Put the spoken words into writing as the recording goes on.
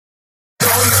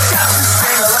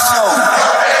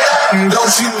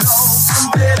Don't you know?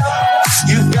 Pump it up.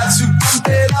 You've got to pump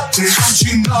it up. Don't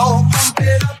you know? Pump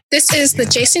it up. This is the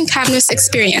Jason Cavness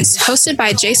Experience, hosted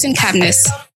by Jason Cavness.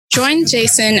 Join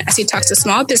Jason as he talks to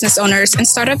small business owners and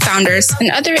startup founders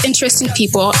and other interesting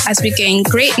people as we gain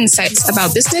great insights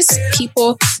about business,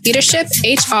 people, leadership,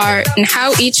 HR, and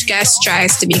how each guest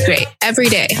strives to be great every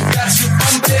day.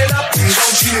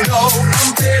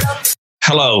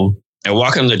 Hello, and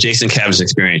welcome to the Jason Cavness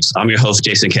Experience. I'm your host,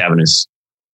 Jason Cavness.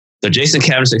 The Jason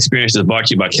Cavness Experience is brought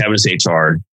to you by Cavness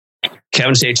HR.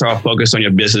 Cavness HR focus on your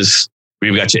business.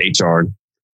 We've got your HR.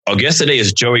 Our guest today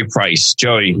is Joey Price.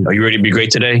 Joey, are you ready to be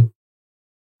great today?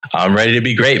 I'm ready to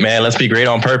be great, man. Let's be great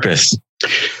on purpose.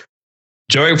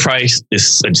 Joey Price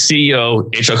is a CEO,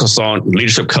 HR consultant,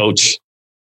 leadership coach,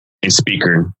 and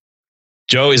speaker.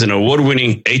 Joey is an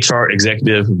award-winning HR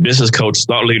executive, business coach,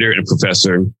 thought leader, and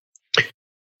professor.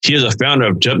 He is a founder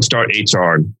of Jumpstart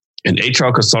HR, an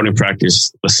HR consulting practice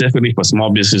specifically for small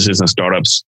businesses and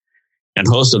startups, and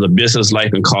host of the Business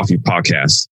Life and Coffee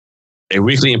podcast, a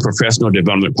weekly and professional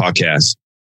development podcast.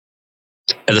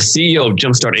 As a CEO of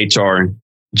Jumpstart HR,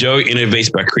 Joey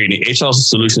innovates by creating HR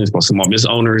solutions for small business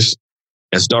owners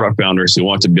and startup founders who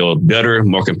want to build better,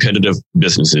 more competitive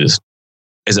businesses.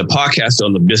 As a podcaster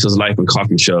on the Business Life and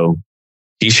Coffee show,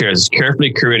 he shares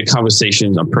carefully curated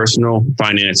conversations on personal,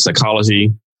 finance,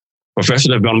 psychology,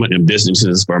 professional development, and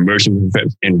businesses for emerging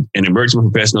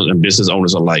professionals and business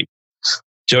owners alike.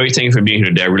 Joey, thank you for being here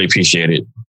today. I really appreciate it.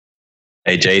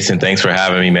 Hey, Jason, thanks for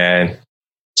having me, man.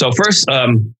 So first, I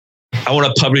want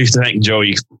to publicly thank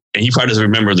Joey, and he probably doesn't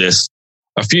remember this.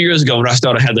 A few years ago, when I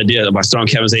had the idea about starting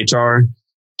Cavness HR,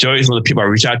 Joey's one of the people I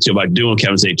reached out to about doing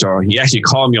Cavness HR. He actually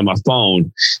called me on my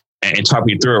phone and talked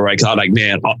me through it, right? Because I was like,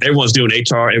 man, everyone's doing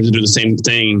HR, everyone's doing the same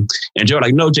thing. And Joey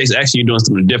like, no, Jason, actually, you're doing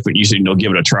something different. You should,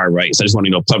 give it a try, right? So I just want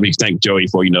to, publicly thank Joey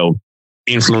for,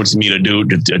 influencing me to do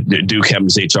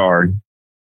Cavness HR.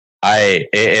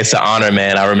 It's an honor,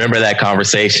 man. I remember that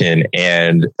conversation,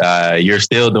 and you're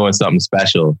still doing something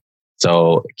special.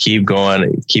 So keep going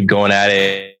at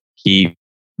it. Keep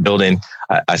building.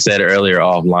 I said earlier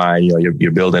offline,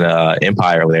 you're building an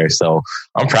empire over there. So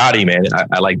I'm proud of you, man.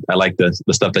 I like the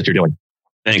stuff that you're doing.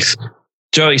 Thanks,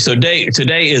 Joey. So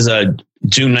today is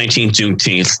June 19th,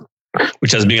 Juneteenth,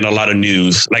 which has been a lot of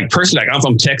news. Like personally, I'm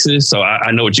from Texas, so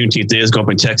I know what Juneteenth is. Going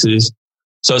from Texas.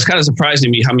 So it's kind of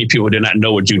surprising to me how many people did not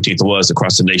know what Juneteenth was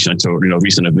across the nation until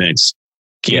recent events.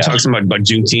 Can you talk some about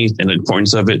Juneteenth and the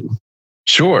importance of it?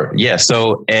 Sure. Yeah.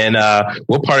 So, and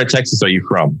what part of Texas are you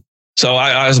from? So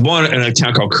I was born in a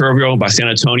town called Kerrville by San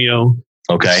Antonio.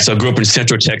 Okay. So I grew up in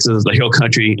Central Texas, the Hill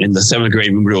Country. In the seventh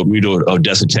grade, we moved to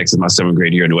Odessa, Texas. My seventh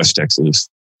grade year in West Texas.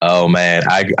 Oh man,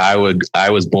 I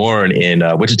was born in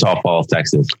Wichita Falls,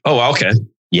 Texas. Oh, okay.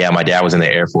 Yeah, my dad was in the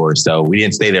Air Force, so we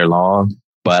didn't stay there long.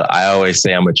 But I always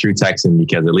say I'm a true Texan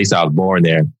because at least I was born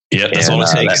there. Yeah, that's all it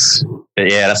takes.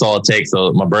 That's all it takes.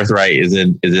 So my birthright is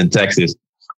in Texas.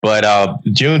 But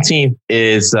Juneteenth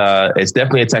is it's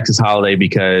definitely a Texas holiday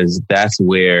because that's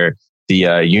where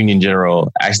the Union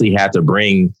General actually had to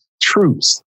bring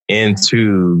troops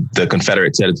into the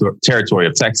Confederate territory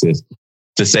of Texas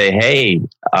to say, hey,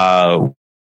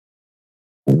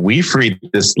 we freed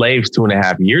the slaves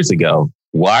 2.5 years ago.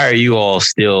 Why are you all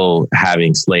still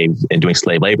having slaves and doing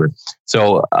slave labor?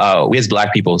 So we as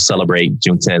Black people celebrate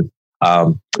Juneteenth.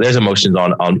 There's emotions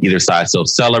on either side. So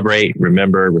celebrate,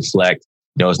 remember, reflect.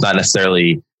 It's not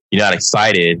necessarily, you're not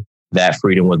excited that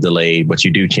freedom was delayed, but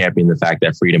you do champion the fact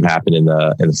that freedom happened in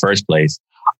the first place.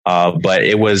 But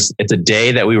it's a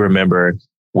day that we remember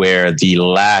where the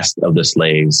last of the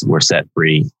slaves were set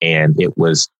free. And it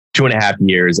was 2.5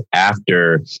 years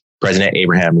after President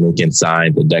Abraham Lincoln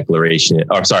signed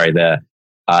the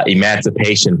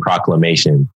Emancipation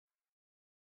Proclamation.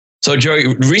 So,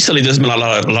 Joey, recently there's been a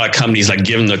lot of companies like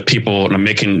giving the people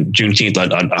making Juneteenth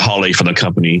a holiday for the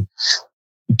company.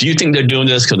 Do you think they're doing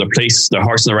this because their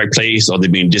heart's in the right place, or they're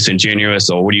being disingenuous,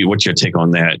 or what's your take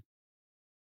on that?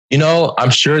 I'm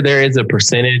sure there is a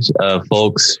percentage of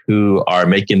folks who are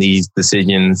making these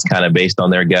decisions kind of based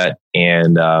on their gut,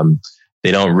 and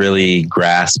they don't really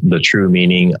grasp the true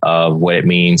meaning of what it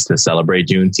means to celebrate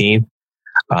Juneteenth.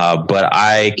 But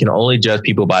I can only judge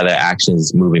people by their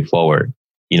actions moving forward.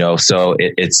 So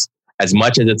it's as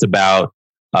much as it's about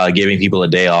giving people a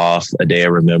day off, a day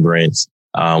of remembrance,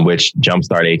 which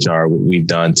Jumpstart HR we've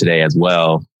done today as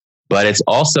well. But it's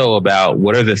also about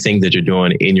what are the things that you're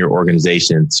doing in your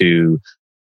organization to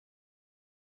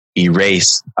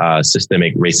erase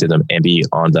systemic racism and be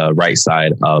on the right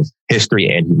side of history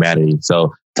and humanity.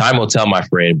 So time will tell, my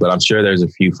friend, but I'm sure there's a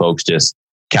few folks just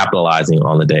capitalizing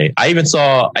on the day. I even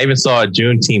saw a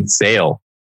Juneteenth sale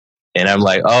And I'm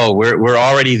like, oh, we're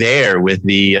already there with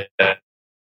the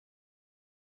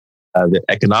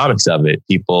economics of it.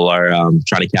 People are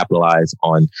trying to capitalize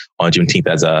on Juneteenth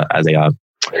as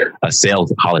a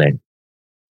sales holiday.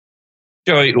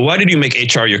 Joey, why did you make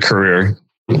HR your career?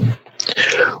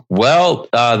 Well,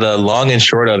 the long and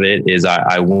short of it is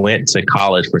I went to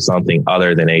college for something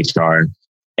other than HR.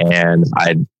 And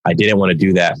I didn't want to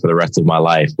do that for the rest of my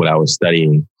life, what I was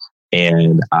studying.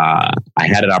 And I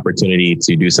had an opportunity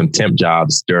to do some temp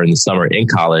jobs during the summer in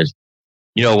college.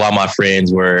 You know, while my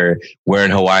friends were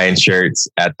wearing Hawaiian shirts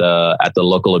at the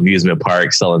local amusement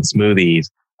park selling smoothies,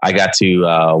 I got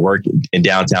to work in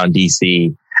downtown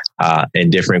DC in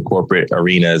different corporate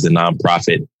arenas and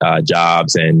nonprofit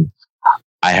jobs. And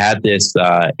I had this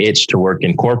itch to work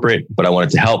in corporate, but I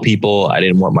wanted to help people. I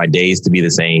didn't want my days to be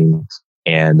the same.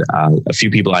 And a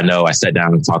few people I know, I sat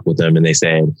down and talked with them and they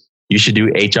said, you should do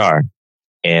HR.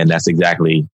 And that's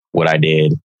exactly what I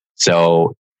did.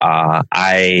 So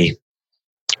my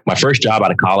first job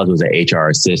out of college was an HR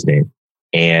assistant.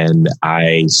 And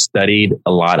I studied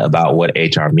a lot about what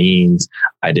HR means.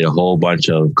 I did a whole bunch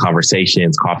of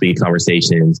coffee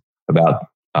conversations about,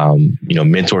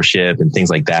 mentorship and things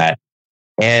like that.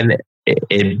 And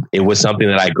it was something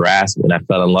that I grasped and I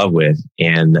fell in love with.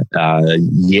 And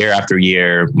year after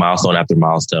year, milestone after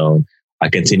milestone, I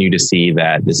continue to see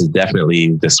that this is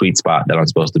definitely the sweet spot that I'm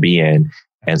supposed to be in.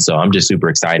 And so I'm just super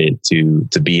excited to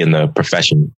be in the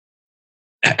profession.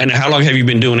 And how long have you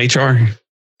been doing HR?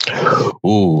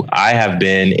 Ooh, I have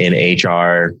been in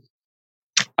HR.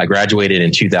 I graduated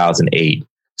in 2008.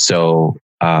 So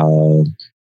 12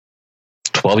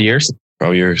 years.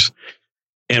 12 years.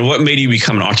 And what made you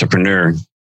become an entrepreneur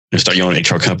and start your own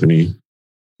HR company?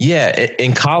 Yeah,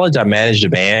 in college, I managed a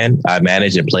band. I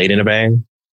managed and played in a band.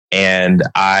 And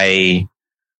I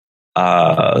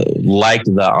liked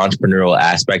the entrepreneurial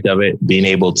aspect of it, being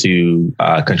able to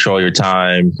control your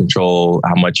time, control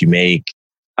how much you make,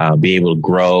 be able to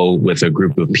grow with a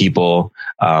group of people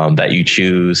that you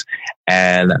choose.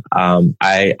 And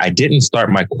I didn't start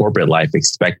my corporate life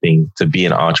expecting to be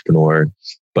an entrepreneur,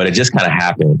 but it just kind of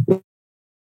happened,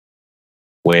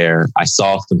 where I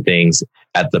saw some things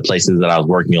at the places that I was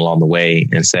working along the way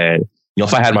and said,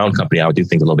 if I had my own company, I would do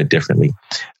things a little bit differently.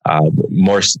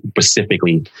 More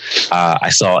specifically, I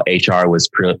saw HR was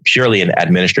purely an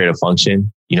administrative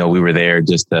function. We were there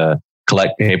just to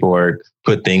collect paperwork,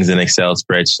 put things in Excel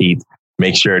spreadsheets,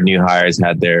 make sure new hires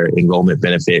had their enrollment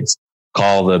benefits,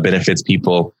 call the benefits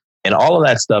people. And all of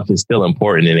that stuff is still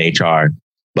important in HR.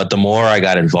 But the more I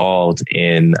got involved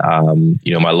in,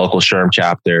 my local SHRM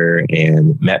chapter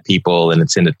and met people and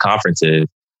attended conferences,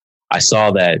 I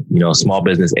saw that, small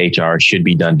business HR should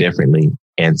be done differently.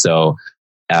 And so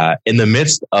in the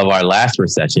midst of our last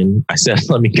recession, I said,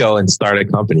 let me go and start a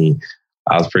company.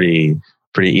 I was pretty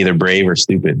either brave or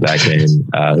stupid back then.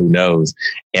 Who knows?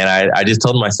 And I just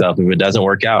told myself, if it doesn't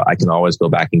work out, I can always go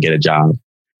back and get a job.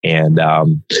 And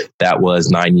that was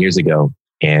 9 years ago.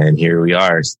 And here we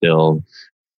are still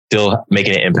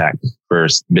making an impact for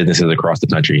businesses across the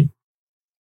country.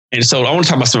 And so I want to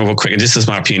talk about something real quick. And this is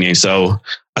my opinion. So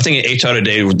I think in HR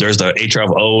today, there's the HR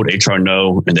of old, HR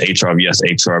no, and the HR of yes,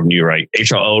 HR of new, right?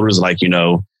 HR old is like, hey,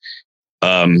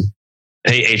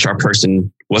 HR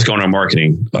person, what's going on in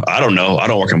marketing? I don't know. I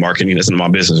don't work in marketing. That's not my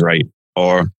business, right?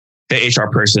 Or, hey, HR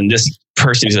person, this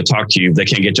person needs to talk to you. They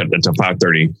can't get you until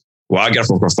 5:30. Well, I got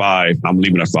from for 5. I'm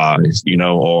leaving at 5,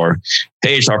 or,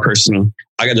 hey, HR person,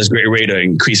 I got this great way to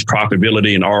increase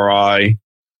profitability and ROI.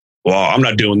 Well, I'm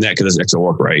not doing that because it's extra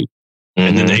work, right? Mm-hmm.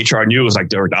 And then the HR new is like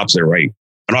the opposite, right?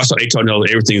 And also HR knows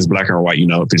everything is black and white.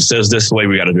 If it says this way,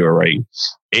 we got to do it right.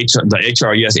 The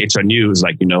HR yes, HR new is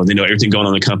like, they know everything going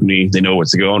on in the company. They know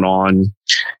what's going on.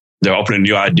 They're opening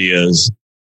new ideas.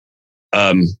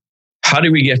 How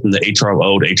do we get from the HR of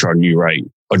old, HR new, right?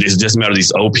 Or does it just matter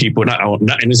these old people? And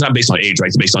it's not based on age, right?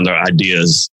 It's based on their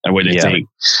ideas and where they think.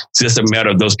 It's just a matter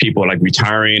of those people like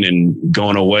retiring and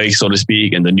going away, so to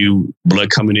speak, and the new blood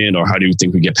coming in. Or how do you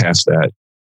think we get past that?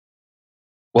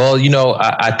 Well,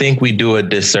 I think we do a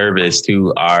disservice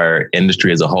to our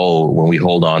industry as a whole when we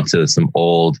hold on to some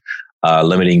old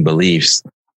limiting beliefs.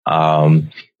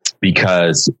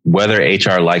 Because whether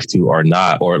HR likes to or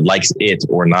not, or likes it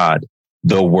or not,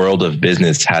 the world of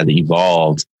business has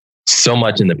evolved so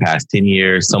much in the past 10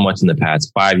 years, so much in the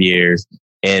past 5 years.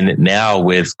 And now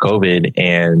with COVID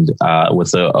and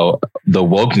with the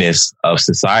wokeness of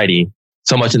society,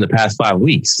 so much in the past 5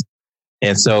 weeks.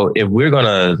 And so if we're going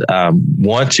to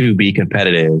want to be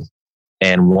competitive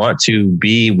and want to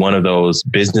be one of those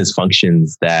business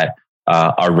functions that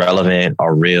are relevant,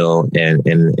 are real,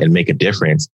 and make a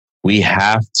difference, we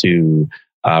have to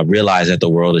realize that the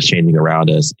world is changing around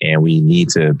us, and we need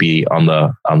to be on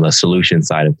the solution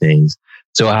side of things.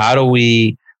 So how do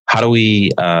we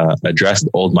address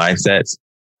old mindsets?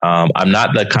 I'm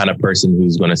not the kind of person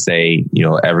who's going to say,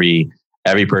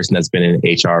 every person that's been in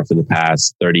HR for the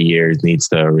past 30 years needs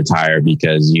to retire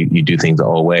because you do things the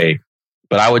old way.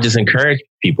 But I would just encourage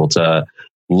people to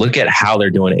look at how they're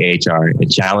doing HR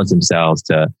and challenge themselves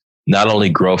to not only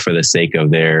grow for the sake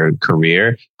of their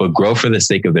career, but grow for the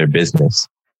sake of their business.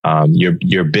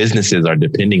 Your businesses are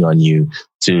depending on you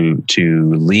to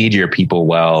lead your people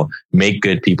well, make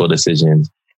good people decisions,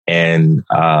 and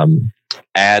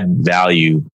add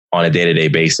value on a day-to-day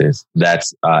basis.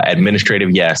 That's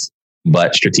administrative, yes,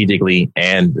 but strategically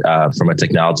and from a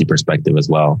technology perspective as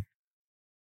well.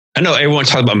 I know everyone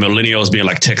talks about millennials being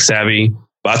like tech savvy,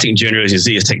 but I think Generation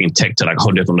Z is taking tech to like a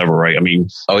whole different level, right? I mean,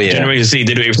 Generation Z,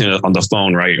 they do everything on the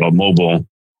phone, right, or mobile.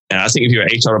 And I think if you're an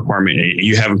HR department and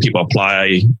you having people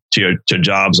apply to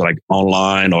jobs like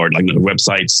online or like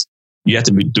websites, you have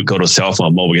to go to cell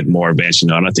phone, mobile, get more advanced.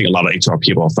 And I think a lot of HR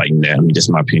people are fighting that. I mean,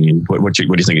 just my opinion. What do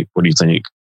you think? What do you think?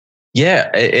 Yeah,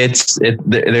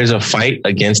 there's a fight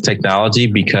against technology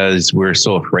because we're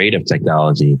so afraid of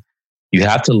technology. You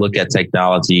have to look at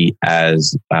technology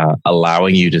as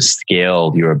allowing you to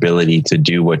scale your ability to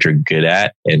do what you're good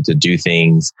at and to do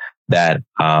things that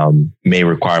may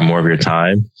require more of your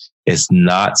time. It's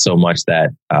not so much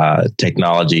that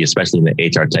technology, especially in the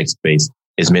HR tech space,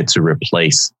 is meant to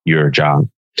replace your job.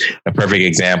 A perfect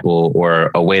example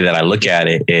or a way that I look at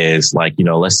it is like,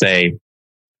 let's say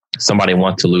somebody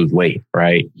wants to lose weight,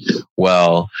 right?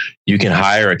 Well, you can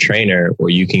hire a trainer or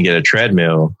you can get a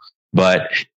treadmill, but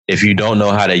if you don't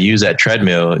know how to use that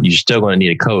treadmill, you're still going to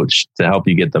need a coach to help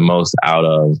you get the most out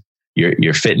of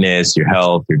your fitness, your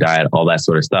health, your diet, all that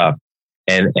sort of stuff.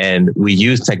 And we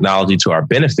use technology to our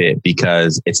benefit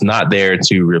because it's not there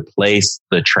to replace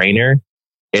the trainer.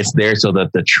 It's there so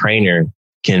that the trainer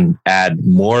can add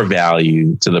more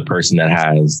value to the person that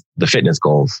has the fitness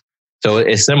goals. So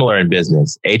it's similar in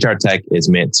business. HR tech is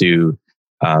meant to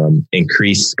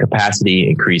increase capacity,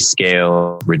 increase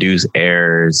scale, reduce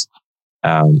errors,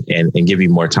 and give you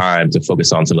more time to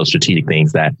focus on some of those strategic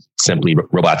things that simply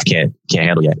robots can't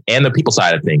handle yet. And the people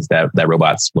side of things that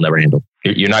robots will never handle.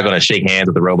 You're not going to shake hands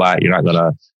with the robot. You're not going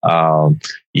to,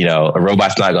 a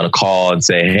robot's not going to call and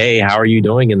say, hey, how are you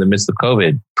doing in the midst of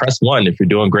COVID? Press 1 if you're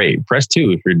doing great. Press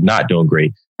 2 if you're not doing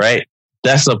great, right?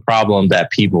 That's a problem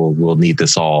that people will need to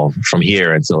solve from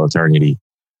here until eternity.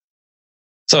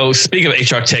 So speaking of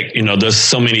HR tech, there's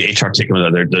so many HR tech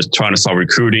companies that they're trying to solve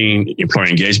recruiting, employee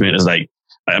engagement. It's like,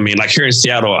 I mean, like here in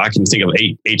Seattle, I can think of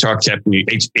HR tech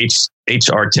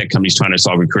companies trying to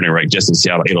solve recruiting, right? Just in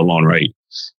Seattle, 8 alone, right?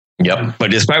 Yep.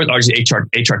 But despite all these HR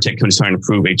tech companies trying to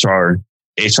improve HR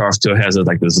still has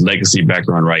this legacy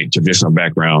background, right? Traditional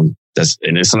background.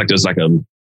 And it's like there's like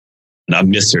a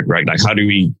mystery, right? Like, how do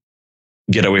we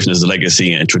get away from this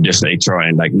legacy and traditional HR?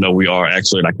 And like, no, we are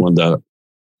actually like one of the,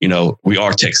 we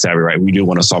are tech savvy, right? We do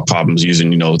want to solve problems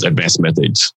using, advanced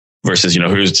methods versus,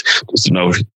 who's,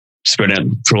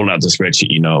 pulling out the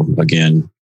spreadsheet, again.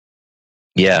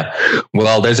 Yeah.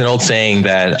 Well, there's an old saying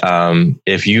that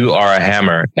if you are a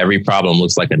hammer, every problem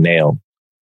looks like a nail.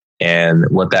 And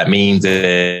what that means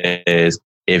is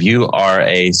if you are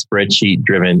a spreadsheet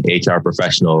driven HR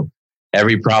professional,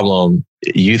 every problem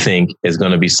you think is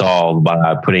going to be solved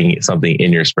by putting something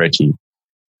in your spreadsheet.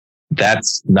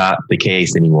 That's not the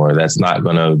case anymore. That's not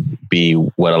going to be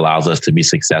what allows us to be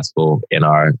successful in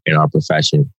our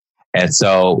profession. And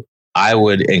so I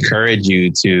would encourage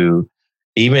you to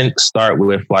even start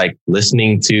with like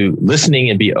listening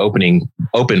and be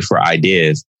open for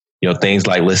ideas. Things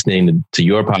like listening to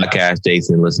your podcast,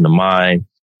 Jason, listen to mine.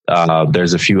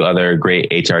 There's a few other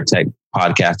great HR tech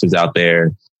podcasters out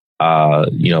there.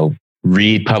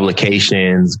 Read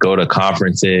publications, go to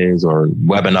conferences or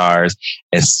webinars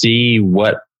and see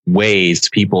what ways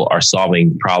people are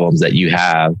solving problems that you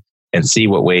have and see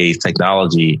what ways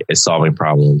technology is solving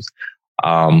problems.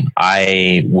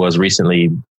 I was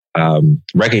recently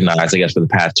recognized, I guess, for the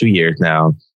past 2 years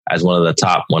now as one of the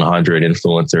top 100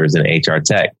 influencers in HR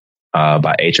tech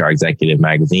by HR Executive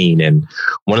Magazine. And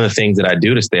one of the things that I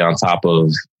do to stay on top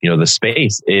of, the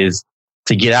space is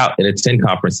to get out and attend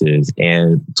conferences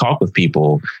and talk with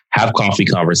people, have coffee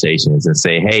conversations and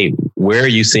say, hey, where are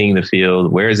you seeing the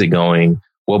field? Where is it going?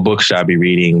 What books should I be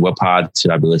reading? What pods should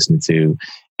I be listening to?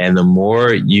 And the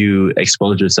more you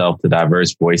expose yourself to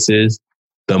diverse voices,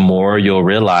 the more you'll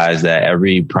realize that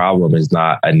every problem is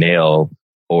not a nail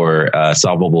or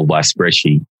solvable by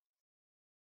spreadsheet.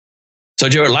 So,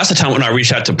 Joe, lots of time when I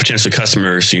reach out to potential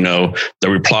customers, you know,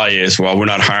 the reply is, "Well, we're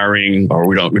not hiring, or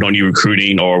we don't need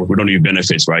recruiting, or we don't need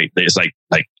benefits." Right? It's like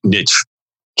niche.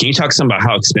 Can you talk some about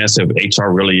how expensive HR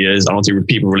really is? I don't think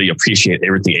people really appreciate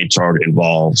everything HR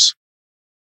involves.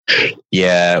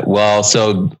 Yeah, well,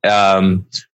 so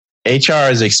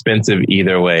HR is expensive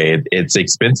either way. It's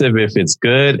expensive if it's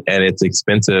good, and it's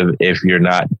expensive if you're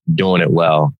not doing it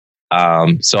well.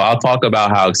 So I'll talk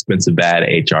about how expensive bad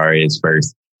HR is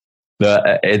first.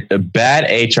 The bad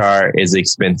HR is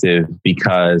expensive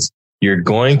because you're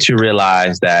going to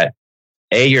realize that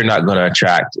you're not going to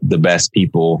attract the best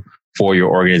people for your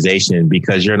organization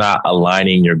because you're not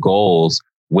aligning your goals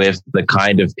with the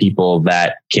kind of people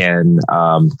that can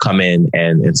come in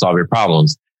and solve your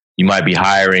problems. You might be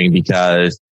hiring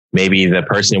because maybe the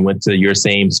person went to your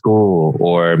same school,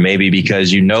 or maybe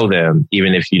because you know them,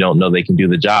 even if you don't know they can do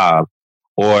the job,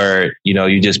 or, you know,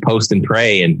 you just post and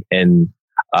pray and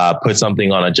put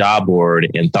something on a job board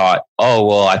and thought, oh,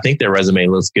 well, I think their resume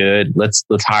looks good. Let's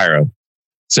hire them.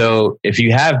 So if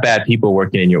you have bad people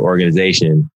working in your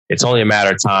organization, it's only a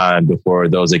matter of time before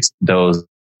those expensive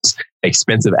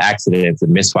accidents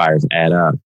and misfires add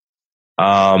up.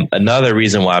 Another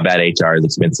reason why bad HR is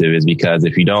expensive is because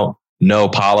if you don't know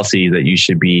policies that you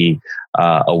should be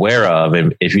aware of,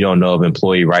 and if you don't know of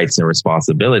employee rights and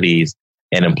responsibilities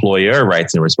and employer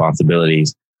rights and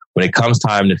responsibilities, when it comes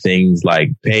time to things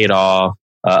like paid time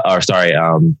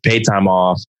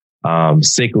off,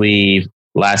 sick leave,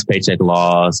 last paycheck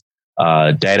laws,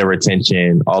 data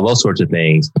retention, all those sorts of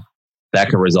things, that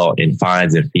can result in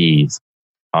fines and fees.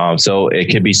 So it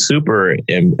could be super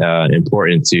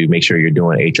important to make sure you're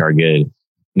doing HR good.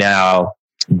 Now,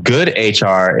 good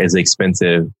HR is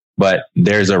expensive, but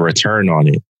there's a return on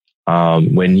it.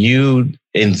 When you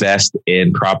invest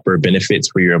in proper benefits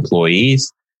for your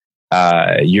employees,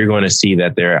 you're going to see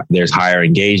that there's higher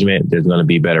engagement. There's going to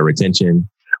be better retention.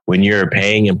 When you're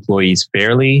paying employees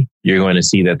fairly, you're going to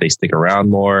see that they stick around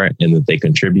more and that they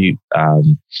contribute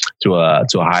to a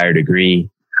higher degree.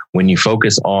 When you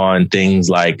focus on things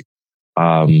like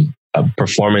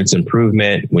performance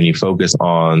improvement, when you focus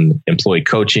on employee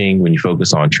coaching, when you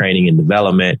focus on training and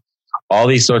development, all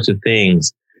these sorts of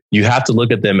things, you have to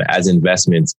look at them as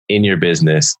investments in your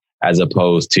business as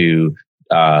opposed to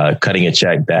cutting a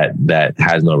check that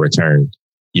has no return.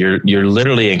 You're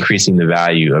literally increasing the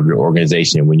value of your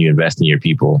organization when you invest in your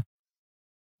people.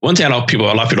 One thing a lot of people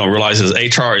don't realize is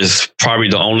HR is probably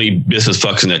the only business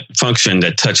function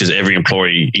that touches every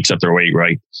employee each up their weight,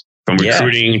 right? From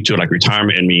recruiting to like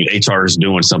retirement. I mean, HR is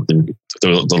doing something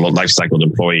through the life cycle of the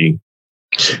employee.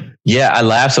 Yeah, I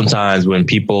laugh sometimes when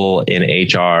people in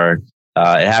HR,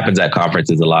 it happens at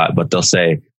conferences a lot, but they'll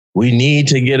say, "We need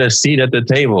to get a seat at the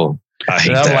table." I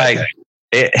hate I'm that.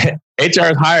 like, HR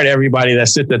has hired everybody that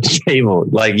sits at the table.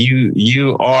 Like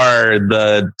you are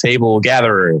the table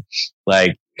gatherer.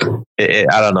 Like, I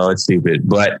don't know. It's stupid,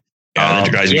 but that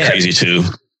drives me crazy too.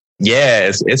 Yeah,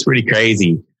 it's pretty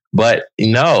crazy. But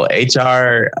no,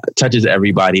 HR touches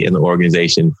everybody in the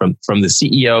organization from the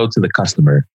CEO to the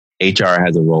customer. HR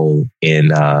has a role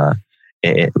in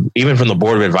even from the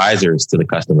board of advisors to the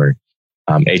customer.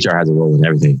 HR has a role in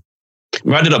everything.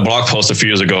 I did a blog post a few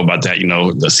years ago about that. You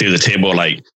know, the seat at the table,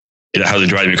 like how it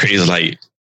drives me crazy. Like,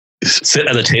 sit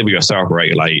at the table yourself,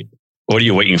 right? Like, what are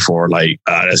you waiting for? Like,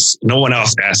 no one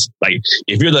else asks. Like,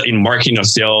 if you're in marketing or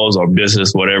sales or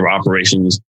business, whatever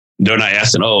operations, they're not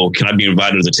asking, "Oh, can I be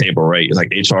invited to the table?" Right? It's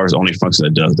like HR is the only function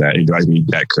that does that. It drives me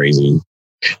that crazy.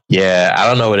 Yeah, I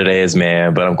don't know what it is,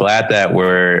 man, but I'm glad that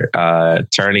we're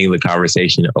turning the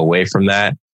conversation away from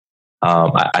that.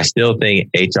 I still think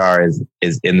HR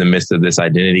is in the midst of this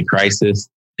identity crisis,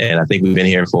 and I think we've been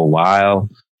here for a while.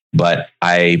 But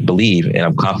I believe and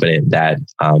I'm confident that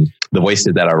the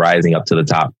voices that are rising up to the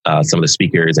top, some of the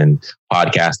speakers and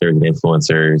podcasters and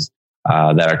influencers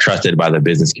that are trusted by the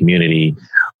business community,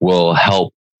 will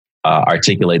help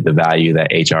articulate the value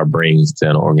that HR brings to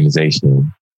an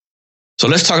organization. So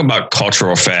let's talk about culture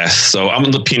real fast. So I'm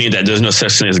of the opinion that there's no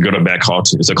such thing as a good or bad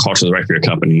culture. It's a culture that's right for your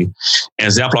company. An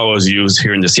example I always use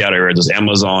here in the Seattle area is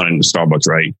Amazon and Starbucks,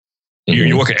 right? Mm-hmm.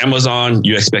 You work at Amazon,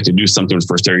 you expect to do something for the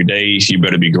first 30 days. You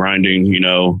better be grinding, you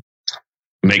know,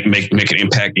 make an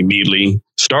impact immediately.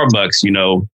 Starbucks, you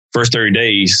know, first 30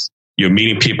 days, you're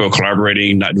meeting people,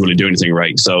 collaborating, not really doing anything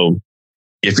right. So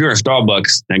if you're in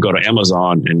Starbucks and go to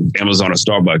Amazon and Amazon or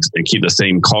Starbucks and keep the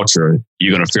same culture,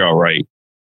 you're going to feel all right.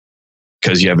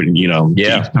 Because you haven't, you know,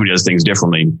 somebody does things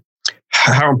differently.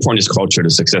 How important is culture to the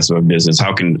success of a business?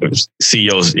 How can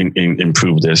CEOs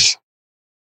improve this?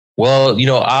 Well, you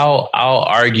know, I'll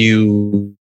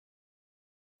argue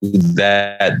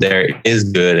that there is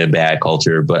good and bad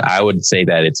culture, but I would say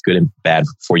that it's good and bad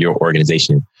for your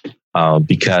organization,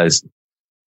 because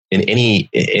in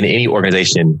any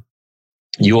organization,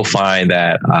 you will find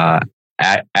that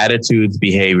attitudes,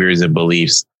 behaviors, and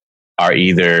beliefs are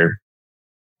either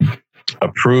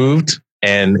approved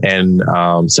and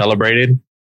celebrated,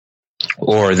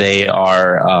 or they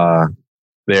are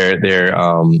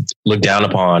they're looked down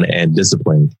upon and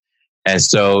disciplined. And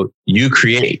so you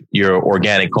create your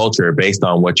organic culture based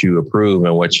on what you approve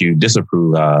and what you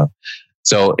disapprove of.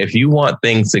 So if you want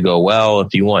things to go well,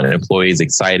 if you want employees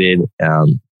excited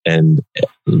and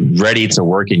ready to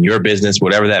work in your business,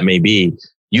 whatever that may be,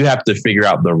 you have to figure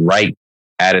out the right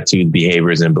attitude,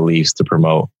 behaviors, and beliefs to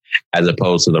promote, as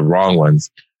opposed to the wrong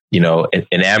ones. In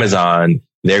Amazon,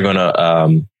 they're going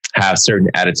to have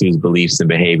certain attitudes, beliefs, and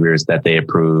behaviors that they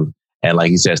approve. And like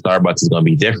you said, Starbucks is going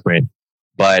to be different.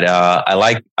 But I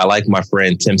like my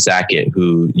friend Tim Sackett,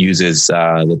 who uses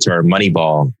the term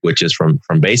Moneyball, which is from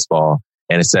baseball.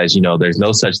 And it says, there's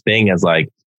no such thing as like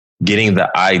getting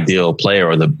the ideal player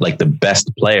or the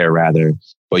best player rather,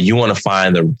 but you want to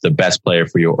find the best player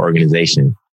for your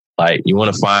organization. Like you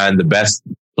want to find the best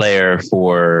player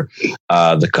for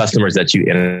the customers that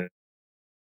you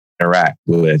interact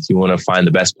with. You want to find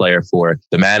the best player for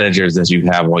the managers that you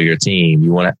have on your team.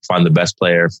 You want to find the best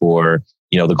player for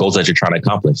the goals that you're trying to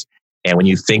accomplish. And when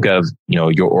you think of,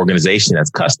 your organization as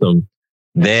custom,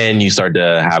 then you start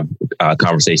to have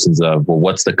conversations of, well,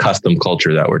 what's the custom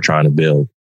culture that we're trying to build?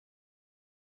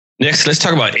 Next, let's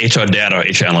talk about HR data,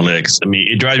 HR analytics. I mean,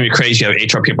 it drives me crazy. You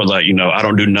have HR people like, I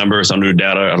don't do numbers, I don't do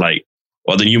data. Like,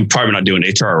 well, then you're probably not doing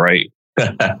HR, right?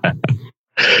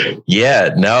 Yeah,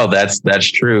 no,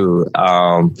 that's true.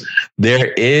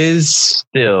 There is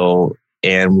still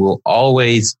and will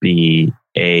always be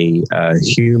a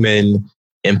human,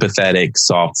 empathetic,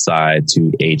 soft side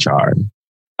to HR.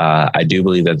 I do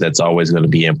believe that that's always going to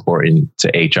be important to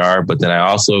HR, but then I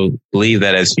also believe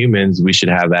that as humans, we should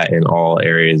have that in all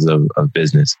areas of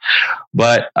business.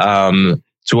 But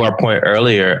to our point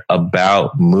earlier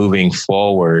about moving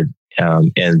forward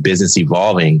and business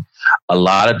evolving, a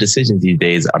lot of decisions these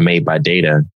days are made by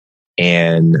data.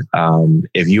 And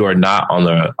if you are not on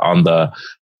the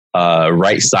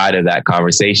right side of that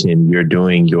conversation, you're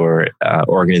doing your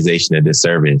organization a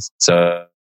disservice. So,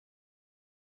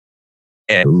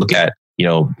 and look at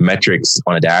metrics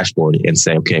on a dashboard and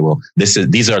say, okay, well,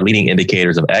 these are leading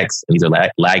indicators of X, and these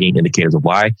are lagging indicators of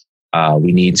Y.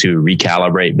 We need to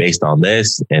recalibrate based on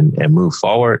this and move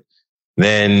forward.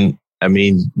 Then, I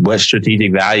mean, what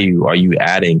strategic value are you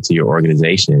adding to your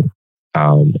organization?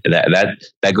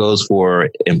 That goes for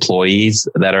employees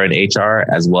that are in HR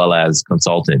as well as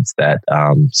consultants that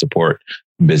support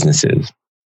businesses.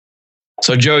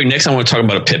 So, Joey, next I want to talk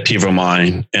about a pet peeve of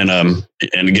mine and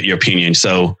get your opinion.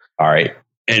 So, all right,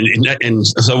 and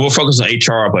so we'll focus on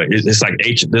HR, but it's like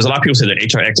there's a lot of people say they're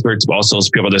HR experts, but also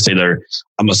people that say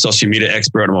I'm a social media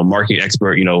expert, I'm a marketing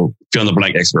expert, fill in the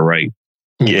blank expert, right?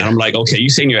 Yeah. And I'm like, okay, you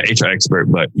saying you're an HR expert,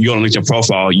 but you on LinkedIn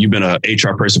profile, you've been an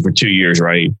HR person for 2 years,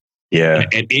 right? Yeah.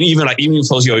 And even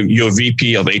suppose you're a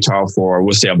VP of HR for,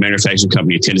 we'll say, a manufacturing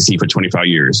company in Tennessee for 25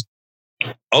 years.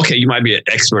 Okay, you might be an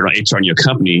expert on HR in your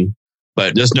company,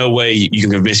 but there's no way you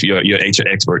can convince you're an HR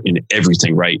expert in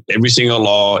everything, right? Every single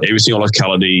law, every single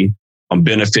locality, on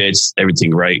benefits,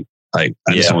 everything, right? Like,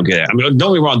 I just don't get it. I mean,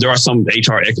 don't get me wrong, there are some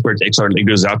HR experts, HR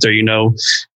leaders out there,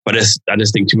 but I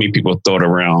just think too many people throw it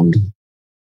around.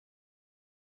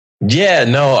 Yeah,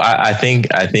 no, I think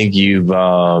you're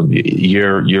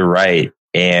right,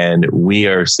 and we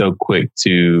are so quick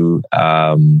to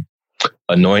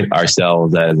anoint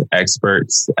ourselves as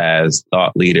experts, as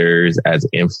thought leaders, as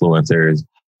influencers,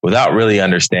 without really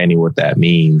understanding what that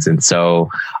means. And so,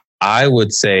 I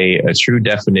would say a true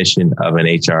definition of an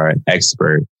HR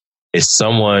expert is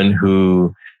someone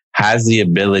who has the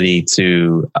ability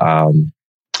to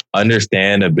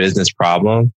understand a business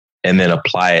problem and then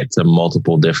apply it to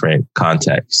multiple different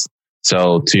contexts.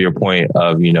 So to your point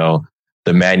of,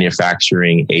 the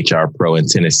manufacturing HR pro in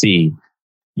Tennessee,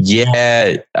 you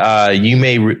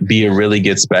may be a really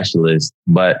good specialist,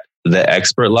 but the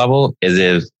expert level is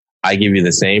if I give you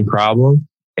the same problem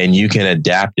and you can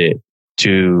adapt it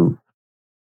to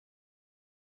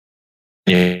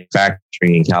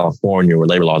manufacturing in California where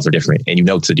labor laws are different and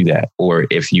to do that. Or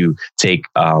if you take,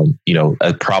 a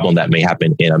problem that may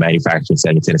happen in a manufacturing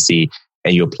setting in Tennessee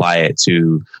and you apply it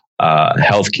to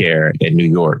healthcare in New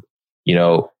York,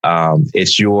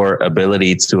 it's your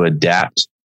ability to adapt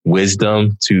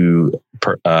wisdom to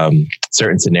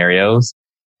certain scenarios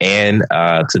and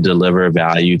to deliver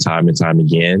value time and time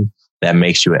again that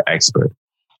makes you an expert.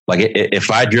 Like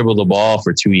if I dribble the ball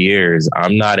for 2 years,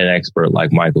 I'm not an expert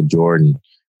like Michael Jordan,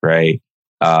 right?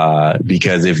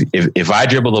 Because if I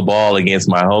dribble the ball against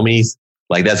my homies,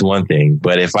 like that's one thing.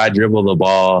 But if I dribble the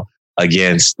ball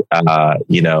against,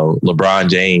 LeBron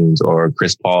James or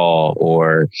Chris Paul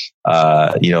or,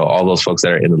 all those folks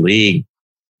that are in the league,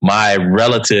 my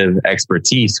relative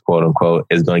expertise, quote unquote,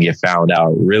 is going to get found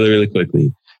out really, really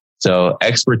quickly. So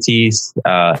expertise,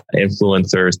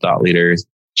 influencers, thought leaders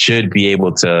should be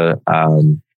able to,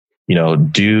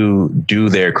 do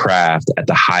their craft at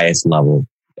the highest level.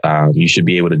 You should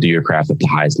be able to do your craft at the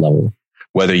highest level,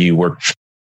 whether you work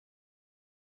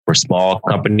for small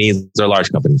companies or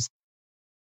large companies.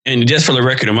 And just for the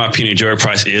record, in my opinion, Joey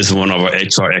Price is one of our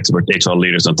HR experts, HR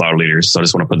leaders and thought leaders. So I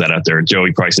just want to put that out there.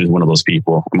 Joey Price is one of those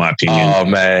people, in my opinion. Oh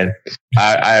man,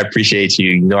 I appreciate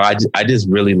you. I just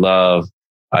really love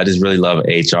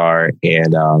HR.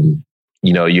 And,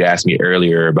 you asked me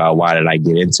earlier about why did I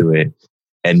get into it?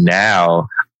 And now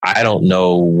I don't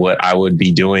know what I would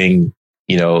be doing,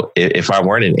 if I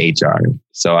weren't in HR.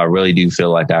 So I really do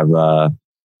feel like I've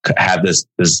have this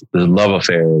love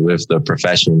affair with the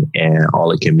profession and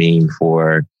all it can mean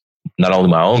for not only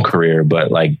my own career,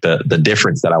 but like the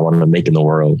difference that I want to make in the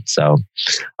world. So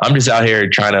I'm just out here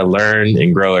trying to learn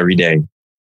and grow every day.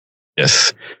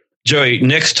 Yes. Joey,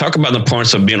 next, talk about the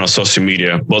importance of being on social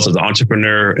media, both as an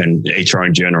entrepreneur and HR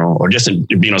in general, or just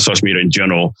being on social media in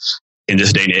general in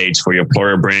this day and age for your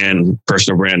employer brand,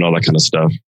 personal brand, all that kind of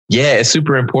stuff. Yeah, it's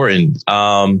super important.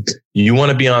 You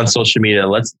want to be on social media.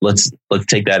 Let's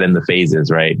take that in the phases,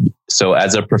 right? So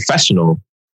as a professional,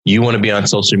 you want to be on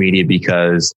social media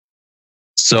because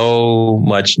so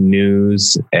much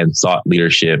news and thought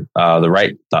leadership, the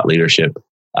right thought leadership,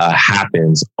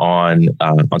 happens on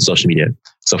social media.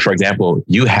 So, for example,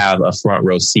 you have a front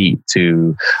row seat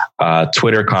to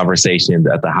Twitter conversations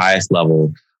at the highest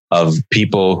level of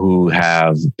people who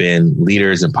have been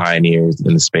leaders and pioneers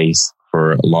in the space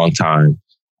for a long time.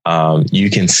 You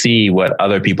can see what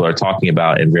other people are talking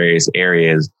about in various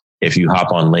areas if you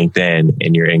hop on LinkedIn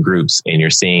and you're in groups and you're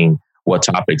seeing what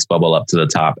topics bubble up to the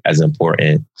top as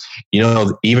important.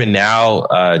 Even now,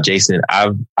 Jason,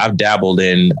 I've dabbled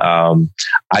in,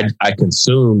 I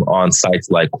consume on sites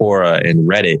like Quora and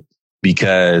Reddit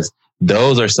because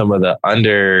those are some of the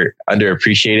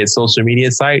underappreciated social media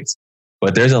sites,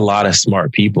 but there's a lot of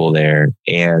smart people there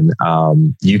and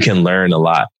you can learn a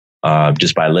lot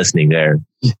just by listening there.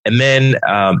 And then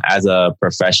as a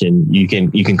profession, you can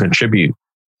contribute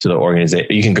to the organization.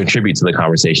 You can contribute to the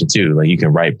conversation too. Like you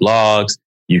can write blogs,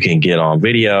 you can get on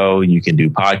video, you can do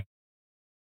podcasting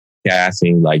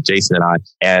like Jason and I,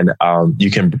 and you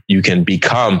can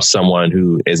become someone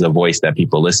who is a voice that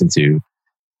people listen to.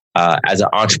 As an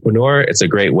entrepreneur, it's a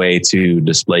great way to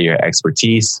display your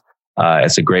expertise.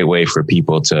 It's a great way for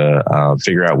people to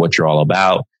figure out what you're all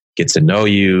about, get to know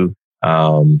you.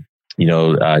 John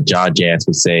Jantz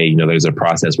would say, there's a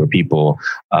process where people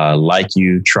like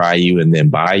you, try you, and then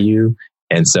buy you.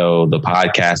 And so the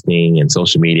podcasting and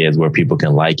social media is where people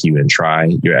can like you and try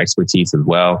your expertise as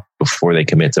well before they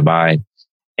commit to buy.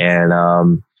 And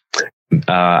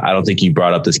I don't think you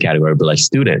brought up this category, but like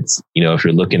students, if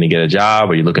you're looking to get a job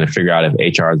or you're looking to figure out if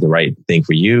HR is the right thing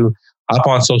for you, hop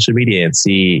on social media and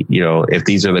see, if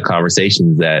these are the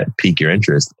conversations that pique your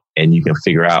interest, and you can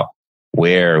figure out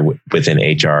where within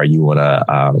HR you want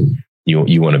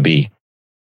to be.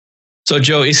 So,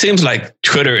 Joe, it seems like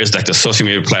Twitter is like the social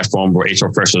media platform where HR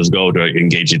professionals go to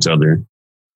engage each other.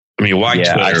 I mean, why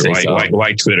Twitter?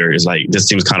 Why Twitter is like, this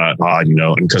seems kind of odd,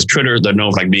 and because Twitter, they're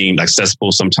known for like being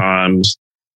accessible sometimes.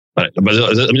 But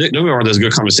don't get me wrong, there's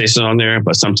good conversation on there,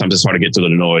 but sometimes it's hard to get through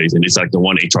the noise. And it's like the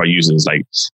one HR uses, like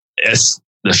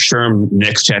the Sherm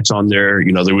Next chat's on there,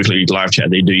 the weekly live chat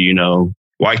they do,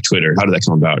 Why Twitter? How did that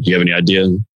come about? Do you have any idea?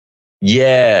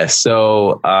 Yeah.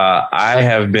 So I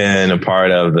have been a part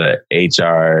of the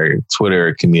HR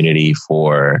Twitter community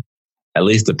for at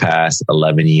least the past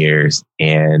 11 years.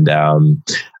 And a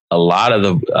lot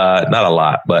of not a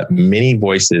lot, but many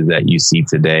voices that you see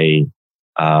today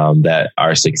that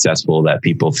are successful, that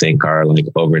people think are like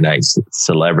overnight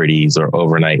celebrities or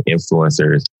overnight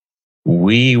influencers.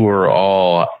 We were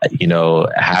all,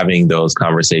 having those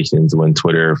conversations when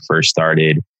Twitter first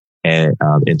started and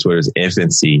in Twitter's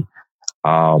infancy.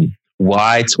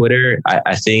 Why Twitter?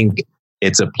 I think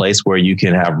it's a place where you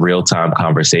can have real-time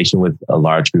conversation with a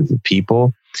large group of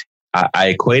people. I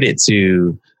equate it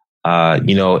to,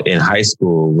 in high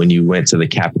school, when you went to the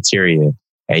cafeteria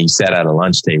and you sat at a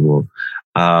lunch table.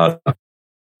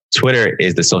 Twitter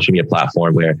is the social media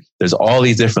platform where there's all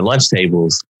these different lunch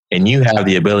tables and you have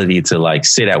the ability to like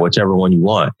sit at whichever one you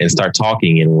want and start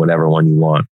talking in whatever one you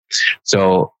want.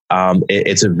 So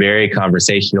It's a very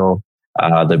conversational.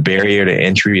 The barrier to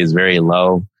entry is very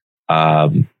low.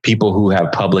 People who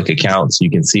have public accounts, you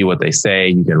can see what they say,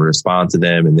 you can respond to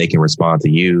them, and they can respond to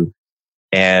you.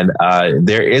 And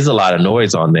there is a lot of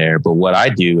noise on there. But what I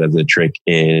do as a trick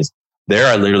is there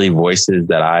are literally voices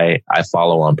that I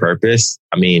follow on purpose.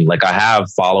 I mean, like I have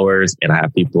followers and I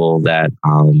have people that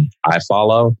I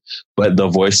follow, but the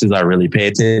voices I really pay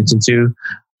attention to,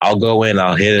 I'll go in,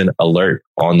 I'll hit an alert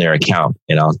on their account,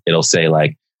 and it'll say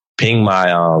like, ping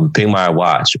my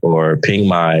watch or ping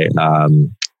my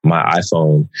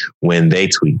iPhone when they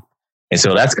tweet. And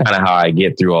so that's kind of how I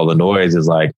get through all the noise. Is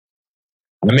like,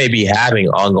 I may be having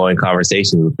ongoing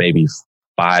conversations with maybe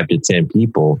 5 to 10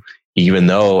 people, even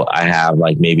though I have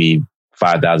like maybe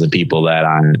 5,000 people that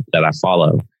I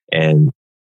follow, and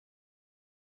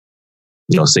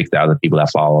 6,000 people that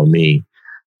follow me.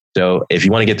 So if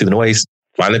you want to get through the noise,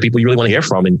 find the people you really want to hear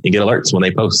from and get alerts when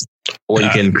they post. Or you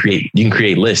can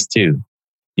create lists too.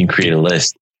 You can create a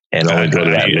list and only go to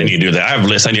that. I need to do that. I have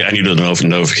lists. I need to do the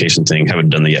notification thing. Haven't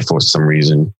done that yet for some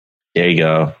reason. There you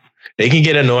go. They can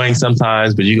get annoying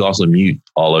sometimes, but you can also mute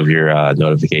all of your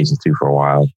notifications too for a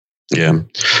while. Yeah.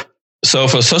 So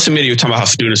for social media, you're talking about how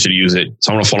students should use it.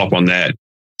 So I want to follow up on that.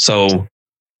 So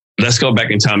let's go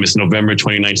back in time. It's November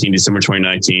 2019, December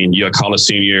 2019. You're a college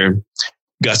senior,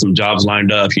 got some jobs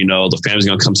lined up. The family's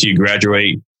going to come see you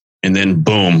graduate. And then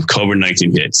boom,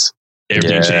 COVID-19 hits.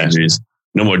 Everything changes.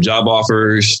 No more job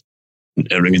offers.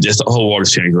 Everything, just the whole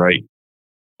world's changed, right?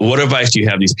 What advice do you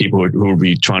have these people who will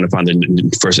be trying to find their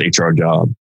first HR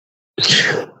job?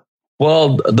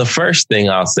 Well, the first thing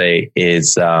I'll say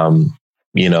is, like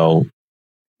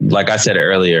I said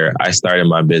earlier, I started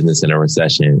my business in a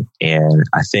recession. And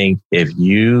I think if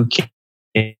you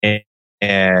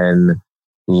can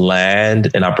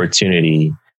land an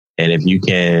opportunity, and if you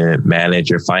can manage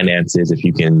your finances, if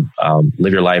you can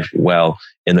live your life well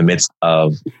in the midst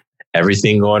of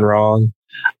everything going wrong,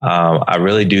 I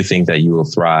really do think that you will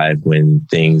thrive when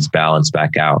things balance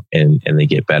back out and they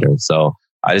get better. So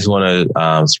I just want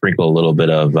to sprinkle a little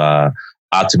bit of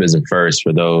optimism first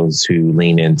for those who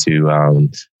lean into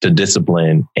the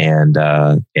discipline and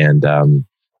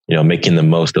making the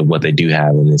most of what they do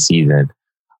have in this season.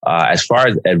 As far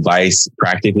as advice,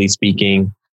 practically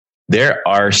speaking, there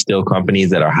are still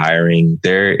companies that are hiring.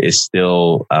 There is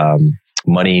still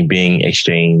money being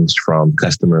exchanged from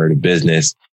customer to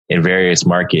business in various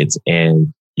markets.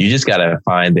 And you just got to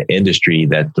find the industry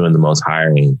that's doing the most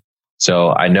hiring.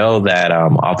 So I know that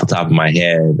off the top of my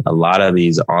head, a lot of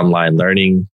these online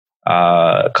learning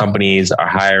companies are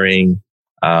hiring.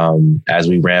 As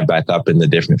we ramp back up in the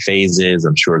different phases,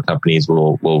 I'm sure companies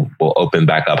will open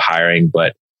back up hiring,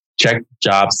 but check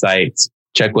job sites.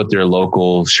 Check with your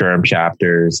local SHRM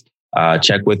chapters,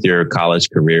 check with your college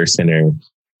career center,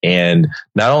 and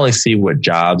not only see what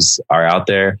jobs are out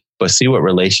there, but see what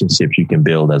relationships you can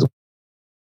build as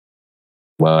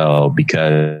well.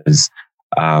 Because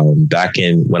back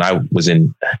when I was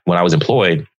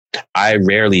employed, I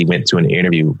rarely went to an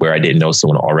interview where I didn't know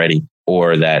someone already,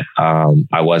 or that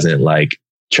I wasn't like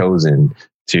chosen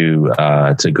to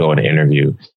go on an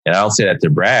interview. And I don't say that to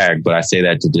brag, but I say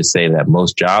that to just say that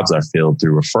most jobs are filled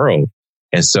through referral.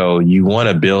 And so you want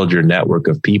to build your network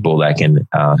of people that can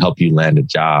help you land a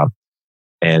job.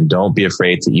 And don't be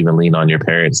afraid to even lean on your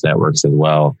parents' networks as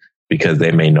well, because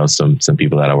they may know some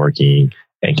people that are working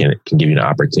and can give you an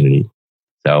opportunity.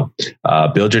 So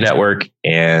build your network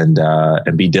and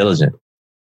be diligent.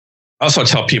 I also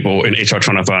tell people in HR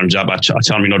trying to find a job, I tell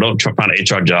them, don't try to find an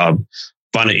HR job.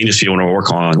 Find an industry you want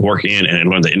to work in, and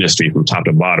learn the industry from top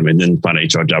to bottom, and then find an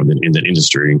HR job in that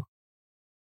industry.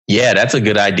 Yeah, that's a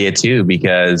good idea too,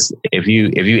 because if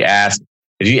you ask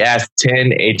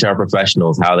 10 HR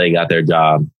professionals how they got their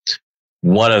job,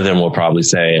 one of them will probably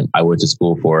say, I went to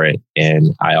school for it,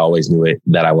 and I always knew it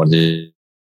that I wanted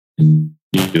to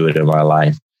do it in my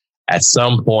life. At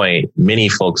some point, many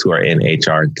folks who are in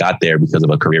HR got there because of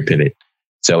a career pivot.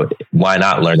 So why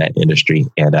not learn that industry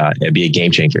and be a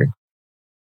game changer?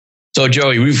 So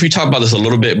Joey, we talked about this a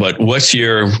little bit, but what's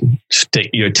your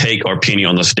take or opinion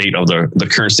on the state of the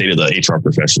current state of the HR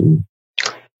profession?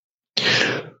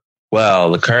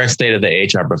 Well, the current state of the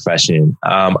HR profession,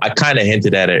 I kind of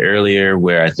hinted at it earlier,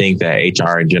 where I think that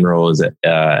HR in general is in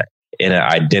an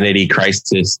identity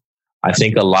crisis. I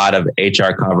think a lot of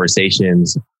HR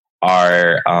conversations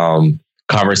are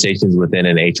conversations within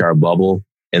an HR bubble,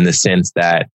 in the sense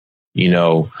that,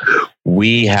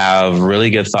 we have really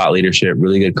good thought leadership,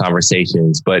 really good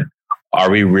conversations, but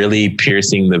are we really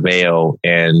piercing the veil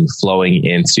and flowing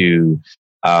into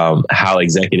how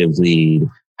executives lead,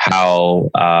 how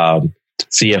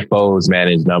CFOs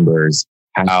manage numbers,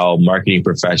 how marketing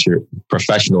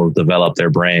professionals develop their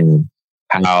brand,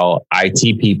 how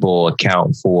IT people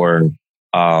account for,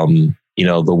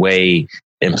 the way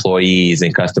employees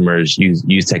and customers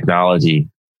use technology.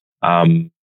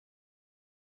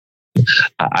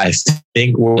 I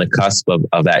think we're on the cusp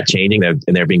of that changing, and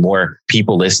there being more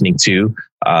people listening to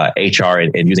HR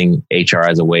and using HR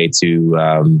as a way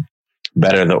to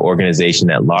better the organization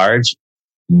at large.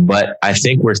 But I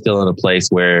think we're still in a place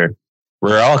where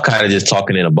we're all kind of just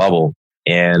talking in a bubble,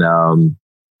 and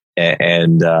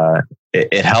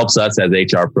it helps us as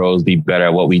HR pros be better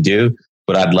at what we do.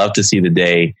 But I'd love to see the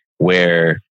day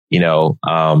where,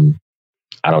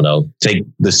 I don't know, take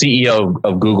the CEO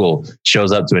of Google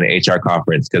shows up to an HR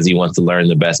conference because he wants to learn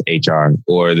the best HR,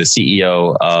 or the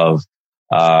CEO of,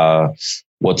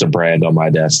 what's a brand on my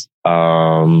desk?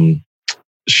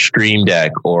 Stream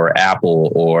Deck or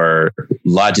Apple or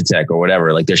Logitech or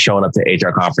whatever. Like, they're showing up to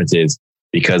HR conferences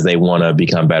because they want to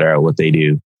become better at what they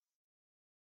do.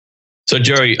 So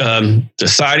Joey,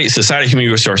 Society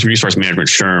Human Resource Management,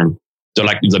 SHRM, they're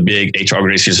like the big HR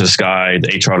organizations in the sky,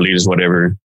 the HR leaders,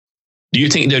 whatever. Do you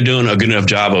think they're doing a good enough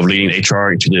job of leading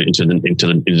HR into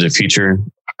the future?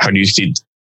 How do you think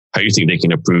they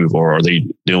can improve, or are they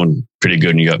doing pretty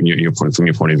good from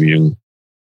your point of view?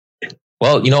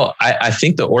 Well, I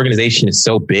think the organization is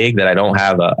so big that I don't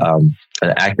have an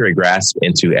accurate grasp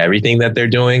into everything that they're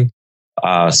doing.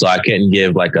 So I couldn't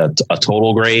give like a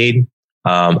total grade.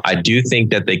 I do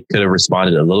think that they could have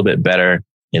responded a little bit better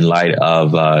in light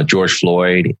of George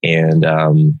Floyd and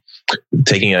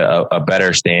taking a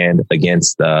better stand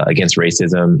against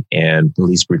racism and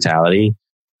police brutality.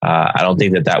 I don't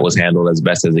think that was handled as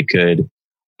best as it could.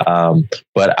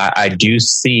 But I do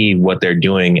see what they're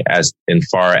doing as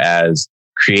far as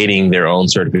creating their own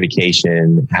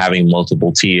certification, having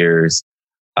multiple tiers.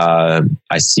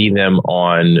 I see them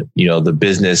on, the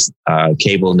business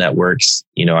cable networks.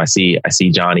 I see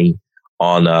Johnny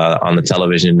on the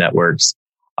television networks.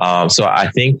 So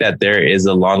I think that there is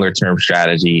a longer term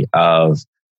strategy of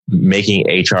making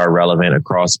HR relevant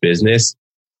across business,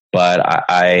 but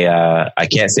I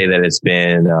can't say that it's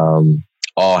been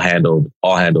all handled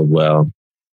well.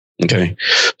 Okay,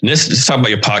 let's talk about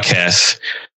your podcast.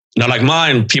 Now, like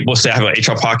mine, people say I have an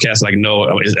HR podcast. Like,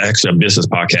 no, it's actually a business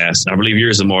podcast. I believe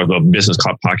yours is more of a business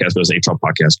podcast, but it's an HR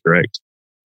podcast, correct?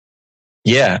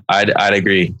 Yeah, I'd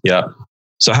agree. Yeah.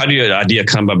 So how did your idea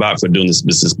come about for doing this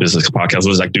business podcast?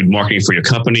 Was it like do marketing for your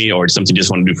company, or something you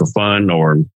just want to do for fun,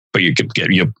 or put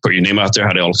your name out there?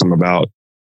 How did it all come about?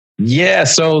 Yeah.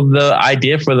 So the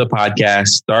idea for the podcast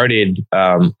started,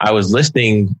 I was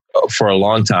listening for a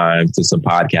long time to some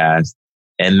podcasts,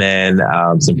 and then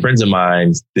some friends of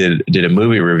mine did a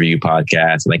movie review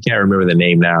podcast, and I can't remember the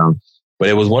name now, but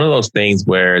it was one of those things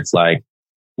where it's like,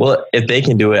 well, if they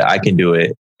can do it, I can do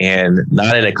it. And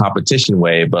not in a competition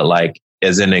way, but like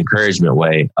as an encouragement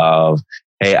way of,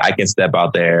 hey, I can step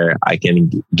out there. I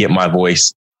can get my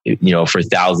voice, for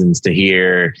thousands to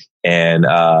hear and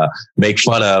make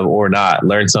fun of or not,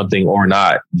 learn something or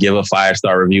not, give a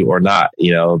 5-star review or not,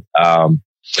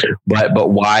 But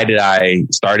why did I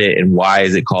start it, and why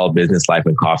is it called Business Life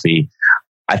and Coffee?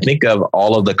 I think of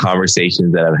all of the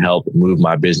conversations that have helped move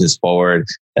my business forward,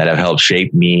 that have helped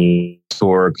shape me,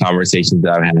 or conversations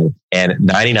that I've had. And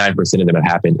 99% of them have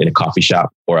happened in a coffee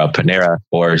shop or a Panera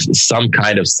or some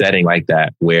kind of setting like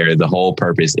that, where the whole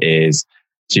purpose is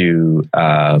to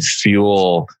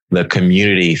fuel the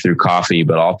community through coffee,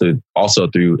 but also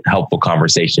through helpful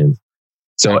conversations.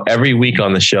 So every week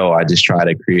on the show, I just try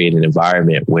to create an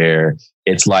environment where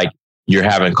it's like you're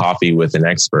having coffee with an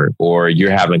expert, or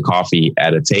you're having coffee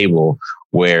at a table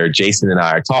where Jason and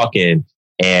I are talking,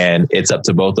 and it's up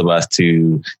to both of us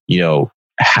to,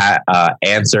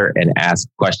 answer and ask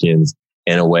questions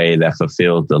in a way that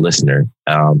fulfills the listener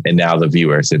and now the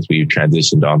viewer, since we've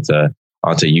transitioned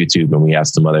onto YouTube and we have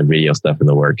some other video stuff in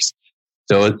the works.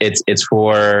 So it's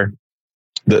for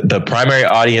the primary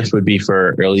audience would be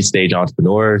for early stage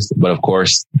entrepreneurs, but of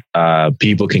course,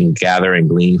 people can gather and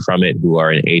glean from it who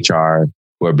are in HR,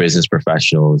 who are business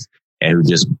professionals, and who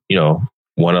just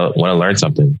want to learn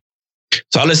something.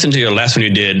 So I listened to your last one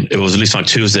you did. It was released on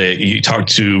Tuesday. You talked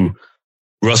to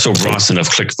Russell Bronson of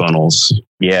ClickFunnels.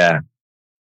 Yeah.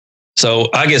 So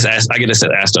I get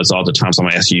asked us all the time. So I'm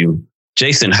gonna ask you,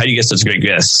 Jason, how do you get such great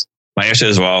guests? My answer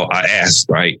is, well, I asked,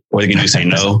 right? What you can do, say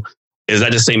no. Is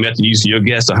that the same method you use for your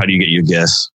guests, or how do you get your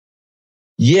guests?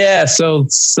 Yeah, so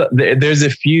there's a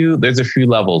few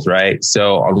levels, right?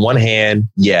 So on one hand,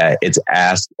 yeah, it's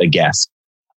ask a guest.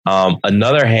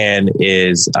 Another hand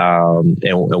is,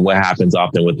 and what happens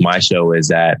often with my show is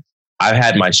that I've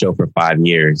had my show for 5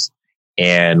 years,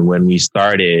 And when we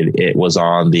started, it was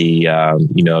on the,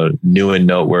 new and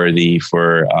noteworthy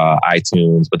for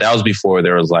iTunes. But that was before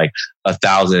there was like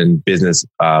 1,000 business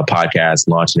podcasts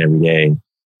launching every day.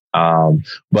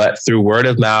 But through word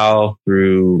of mouth,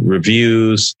 through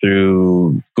reviews,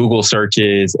 through Google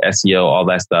searches, SEO, all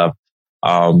that stuff,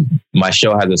 my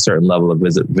show has a certain level of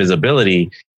visibility.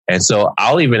 And so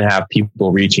I'll even have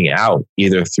people reaching out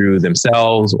either through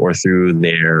themselves or through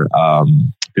their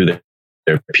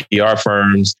PR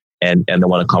firms and they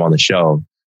want to come on the show.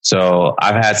 So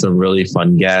I've had some really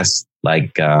fun guests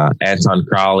like Anton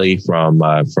Crowley from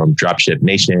Dropship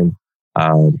Nation.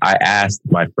 I asked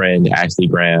my friend Ashley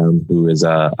Graham, who is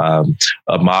a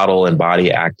model and body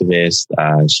activist.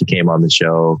 She came on the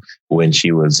show when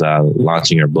she was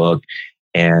launching her book.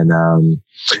 And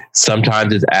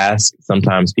sometimes it's asked,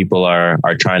 sometimes people are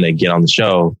trying to get on the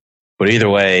show. But either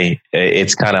way,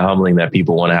 it's kind of humbling that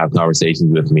people want to have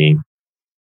conversations with me.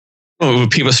 When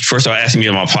people first started asking me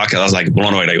on my podcast, I was like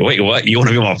blown away. Like, wait, what? You want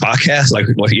to be on my podcast? Like,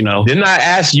 what? Didn't I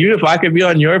ask you if I could be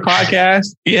on your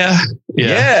podcast? Yeah.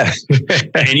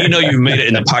 And you made it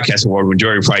in the podcast award when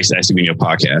Joey Price asked to be in your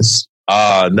podcast.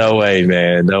 No way,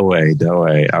 man. No way.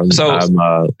 I'm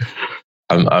low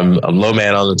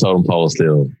man on the totem pole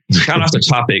still. Kind of off the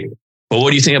topic, but what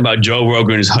do you think about Joe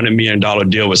Rogan's $100 million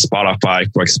deal with Spotify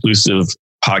for exclusive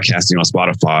podcasting on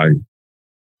Spotify?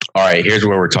 All right, here's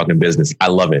where we're talking business. I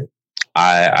love it.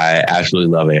 I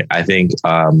absolutely love it. I think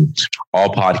all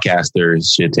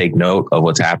podcasters should take note of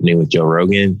what's happening with Joe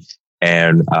Rogan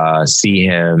and see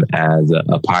him as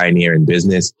a pioneer in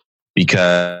business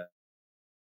because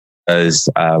one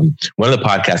of the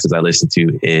podcasters I listen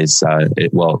to is,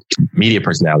 media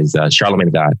personalities, Charlamagne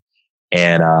the God.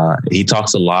 And he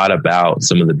talks a lot about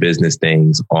some of the business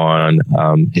things on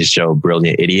his show,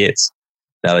 Brilliant Idiots.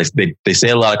 Now, they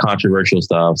say a lot of controversial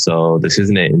stuff, so this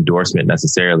isn't an endorsement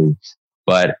necessarily.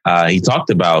 But he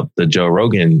talked about the Joe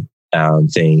Rogan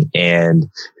thing, and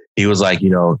he was like,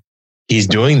 he's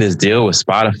doing this deal with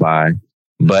Spotify,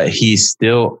 but he's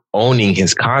still owning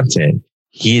his content.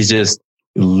 He's just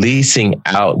leasing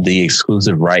out the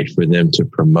exclusive right for them to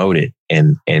promote it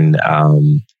and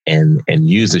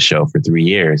use the show for 3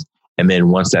 years. And then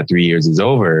once that 3 years is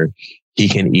over, he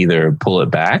can either pull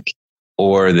it back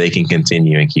or they can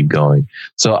continue and keep going.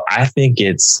 So I think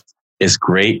it's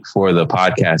great for the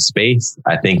podcast space.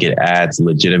 I think it adds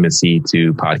legitimacy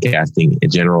to podcasting in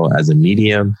general as a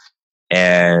medium.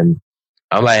 And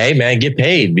I'm like, hey man, get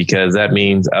paid, because that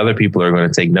means other people are going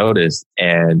to take notice.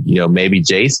 And, maybe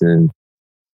Jason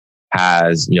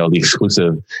has, the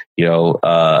exclusive,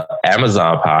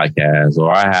 Amazon podcast,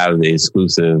 or I have the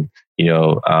exclusive,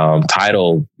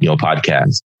 Tidal,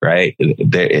 podcast, right?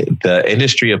 The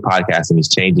industry of podcasting is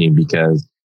changing because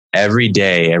every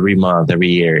day, every month, every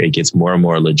year, it gets more and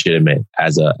more legitimate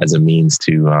as a means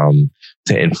to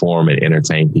inform and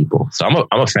entertain people. So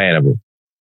I'm a fan of it.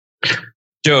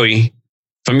 Joey,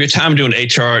 from your time doing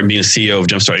HR and being CEO of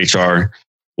Jumpstart HR,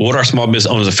 what are small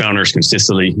business owners and founders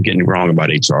consistently getting wrong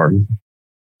about HR?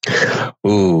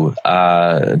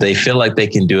 They feel like they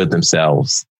can do it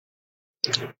themselves.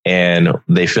 And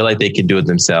they feel like they can do it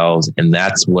themselves. And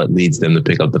that's what leads them to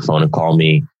pick up the phone and call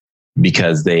me,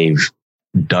 because they've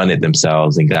done it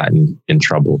themselves and gotten in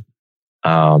trouble.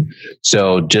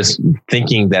 So just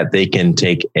thinking that they can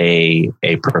take a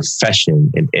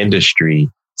profession, an industry,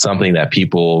 something that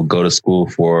people go to school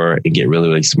for and get really,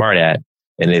 really smart at,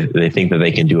 and they think that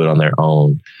they can do it on their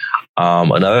own.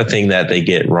 Another thing that they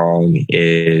get wrong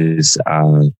is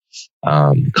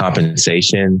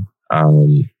compensation,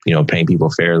 paying people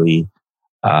fairly.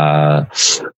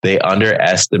 They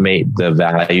underestimate the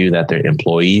value that their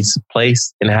employees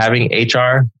place in having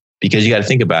HR, because you got to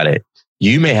think about it.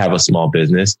 You may have a small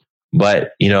business,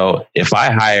 but if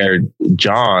I hired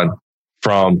John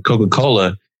from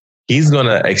Coca-Cola, he's going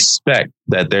to expect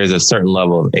that there's a certain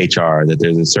level of HR, that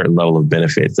there's a certain level of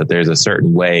benefits, that there's a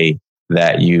certain way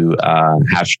that you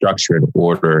have structure and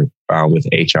order with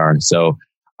HR. So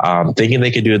thinking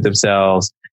they could do it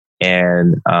themselves,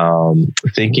 and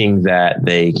thinking that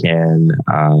they can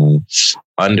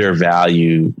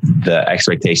undervalue the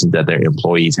expectations that their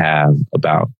employees have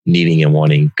about needing and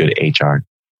wanting good HR.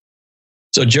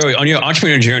 So Joey, on your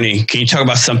entrepreneur journey, can you talk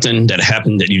about something that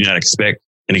happened that you did not expect?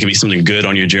 And it can be something good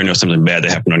on your journey or something bad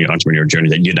that happened on your entrepreneur journey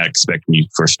that you did not expect when you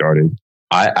first started.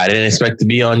 I didn't expect to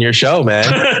be on your show, man.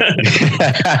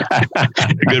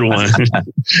 Good one.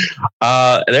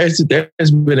 There's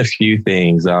been a few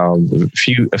things, a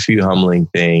few humbling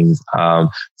things.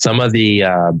 Some of the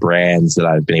brands that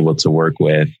I've been able to work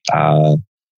with from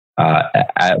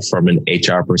an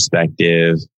HR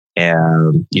perspective,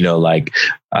 And,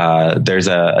 there's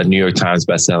a New York Times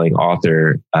bestselling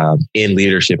author in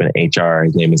leadership and HR.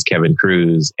 His name is Kevin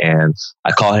Cruz. And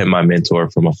I call him my mentor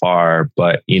from afar.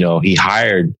 But, he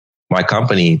hired my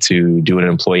company to do an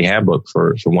employee handbook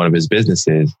for one of his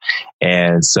businesses.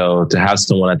 And so to have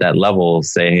someone at that level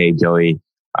say, hey, Joey,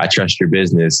 I trust your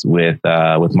business with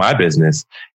my business,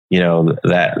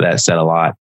 that said a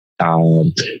lot.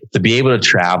 To be able to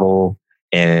travel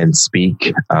and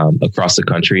speak across the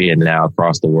country and now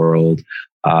across the world.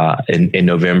 In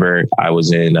November, I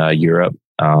was in Europe,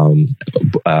 in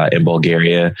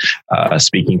Bulgaria,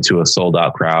 speaking to a sold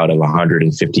out crowd of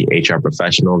 150 HR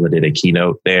professionals. I did a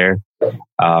keynote there.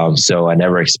 So I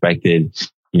never expected,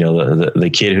 the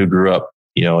kid who grew up,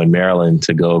 in Maryland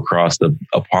to go across a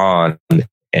pond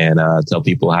and tell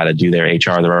people how to do their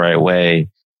HR the right way.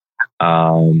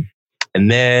 And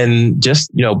then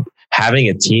just, having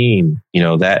a team,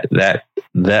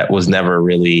 that was never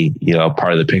really,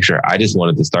 part of the picture. I just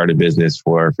wanted to start a business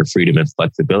for freedom and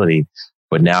flexibility.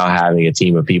 But now having a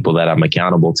team of people that I'm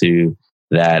accountable to,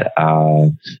 that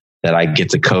I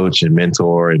get to coach and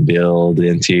mentor and build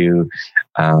into,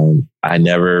 I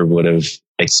never would have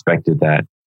expected that.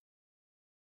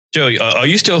 Joey, are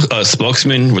you still a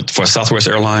spokesman for Southwest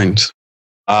Airlines?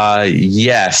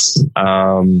 Yes.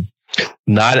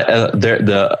 Not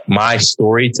my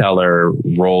storyteller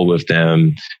role with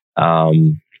them.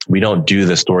 We don't do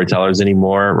the storytellers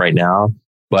anymore right now,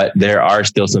 but there are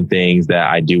still some things that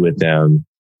I do with them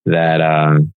that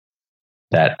I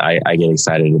get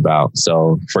excited about.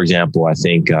 So, for example, I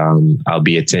think I'll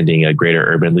be attending a Greater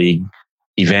Urban League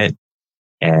event,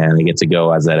 and I get to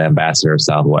go as an ambassador of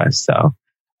Southwest. So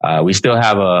we still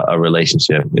have a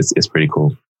relationship. It's pretty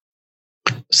cool.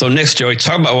 So next, Joey,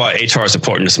 talk about why HR is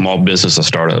important to small business or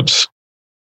startups.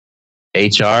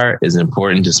 HR is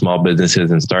important to small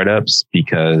businesses and startups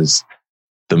because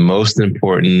the most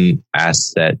important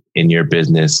asset in your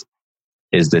business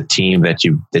is the team that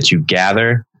you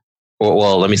gather.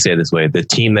 Well, let me say it this way: the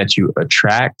team that you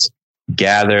attract,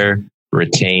 gather,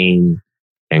 retain,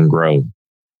 and grow.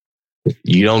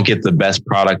 You don't get the best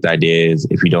product ideas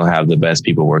if you don't have the best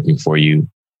people working for you.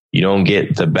 You don't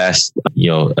get the best,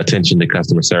 attention to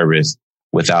customer service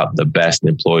without the best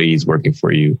employees working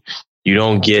for you. You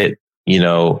don't get,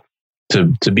 to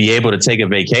be able to take a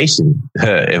vacation,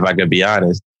 if I could be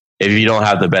honest, if you don't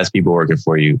have the best people working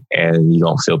for you and you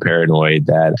don't feel paranoid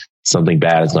that something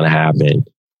bad is going to happen.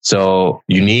 So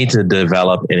you need to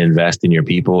develop and invest in your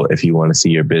people if you want to see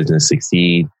your business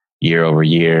succeed year over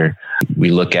year.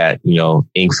 We look at,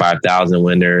 Inc. 5000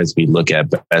 winners. We look at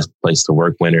best place to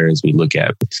work winners. We look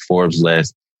at Forbes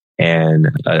list, and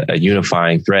a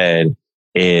unifying thread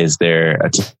is their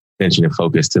attention and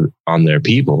focus on their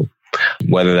people,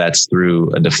 whether that's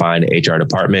through a defined HR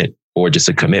department or just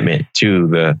a commitment to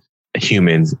the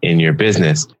humans in your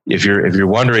business. If you're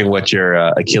wondering what your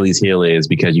Achilles heel is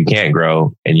because you can't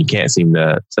grow and you can't seem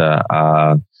to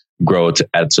grow to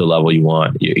a level you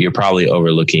want, you're probably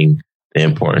overlooking the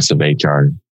importance of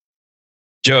HR.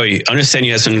 Joey, understand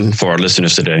you have something for our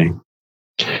listeners today.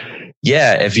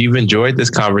 Yeah, if you've enjoyed this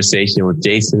conversation with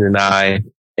Jason and I,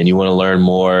 and you want to learn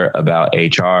more about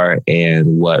HR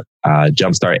and what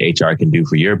Jumpstart HR can do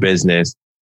for your business,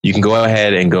 you can go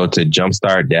ahead and go to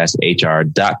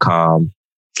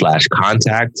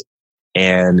jumpstart-hr.com/contact,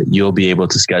 and you'll be able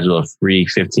to schedule a free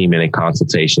 15-minute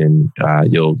consultation.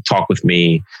 You'll talk with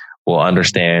me. We'll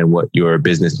understand what your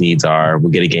business needs are. We'll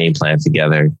get a game plan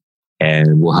together,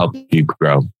 and we'll help you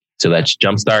grow. So that's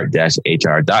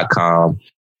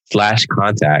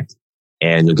jumpstart-hr.com/contact,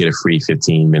 and you'll get a free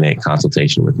 15-minute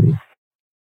consultation with me.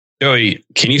 Joey,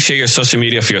 can you share your social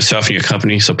media for yourself and your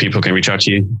company so people can reach out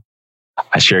to you?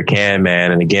 I sure can,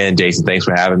 man. And again, Jason, thanks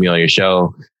for having me on your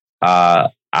show.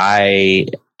 I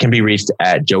can be reached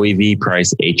at Joey V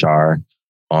Price HR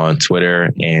on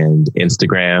Twitter and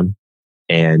Instagram.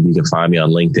 And you can find me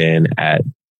on LinkedIn at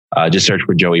just search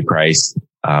for Joey Price.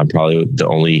 Probably the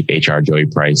only HR Joey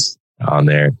Price on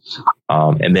there.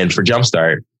 And then for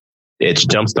Jumpstart, it's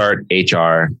Jumpstart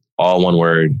HR, all one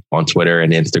word, on Twitter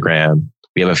and Instagram.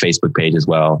 We have a Facebook page as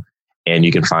well. And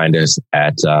you can find us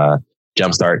at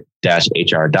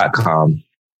jumpstart-hr.com.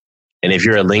 And if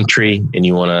you're a Linktree and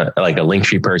you want to, like a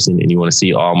Linktree person, and you want to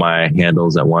see all my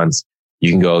handles at once,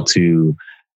 you can go to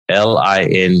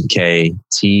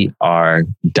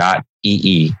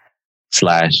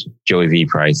linktr.ee/Joey V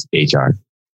Price HR.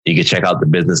 You can check out the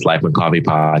Business Life and Coffee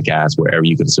podcast wherever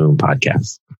you consume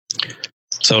podcasts.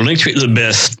 So Linktree is the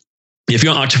best. If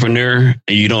you're an entrepreneur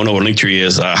and you don't know what Linktree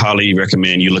is, I highly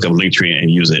recommend you look up Linktree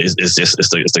and use it. It's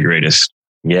the greatest.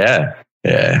 Yeah.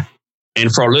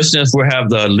 And for our listeners, we'll have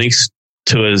the links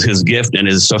to his gift and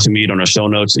his social media on our show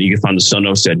notes. And you can find the show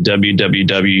notes at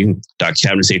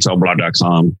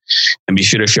www.cabinetshrblog.com. And be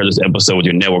sure to share this episode with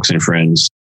your networks and friends.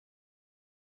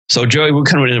 So, Joey, we're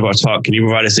coming into our talk. Can you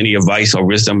provide us any advice or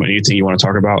wisdom or anything you want to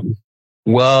talk about?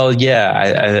 Well,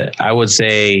 yeah, I would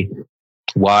say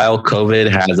while COVID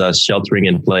has us sheltering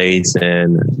in place,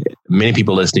 and many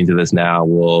people listening to this now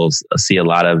will see a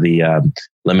lot of the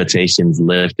limitations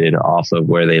lifted off of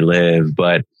where they live.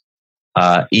 But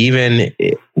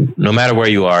no matter where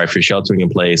you are, if you're sheltering in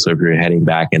place or if you're heading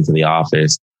back into the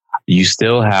office, you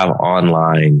still have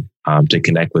online to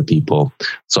connect with people.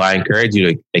 So I encourage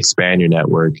you to expand your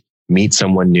network, meet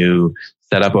someone new,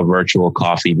 set up a virtual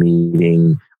coffee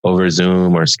meeting over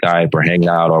Zoom or Skype or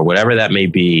Hangout or whatever that may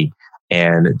be,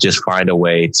 and just find a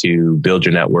way to build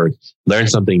your network, learn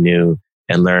something new,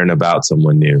 and learn about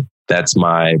someone new. That's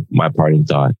my parting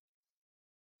thought.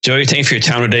 Joey, thanks for your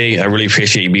time today. I really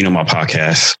appreciate you being on my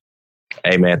podcast.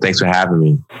 Hey, man, thanks for having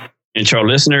me. And to our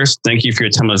listeners, thank you for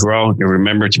your time as well. And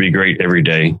remember to be great every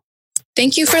day.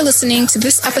 Thank you for listening to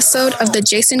this episode of the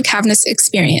Jason Cavness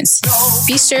Experience.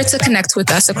 Be sure to connect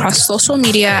with us across social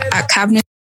media at Cavness.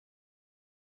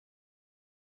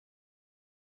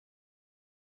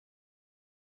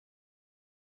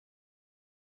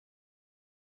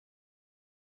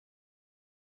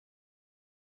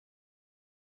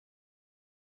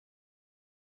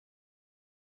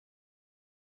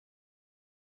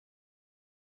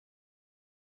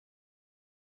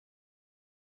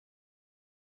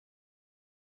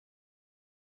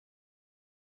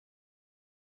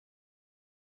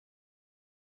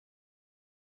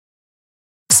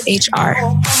 HR.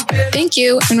 Thank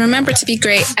you, and remember to be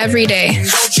great every day.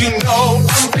 Don't you know,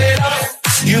 pump it up.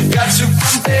 You've got to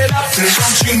pump it up.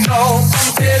 Don't you know,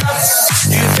 pump it up.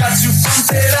 You've got to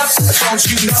pump it up. Don't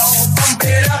you know, pump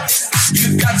it up.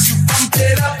 You've got to pump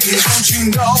it up. Don't you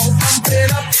know, pump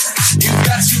it up. You've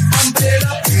got to pump it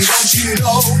up. Don't you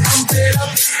know, pump it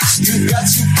up. You've got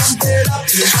to pump it up.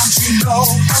 Don't you know,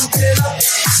 pump it up.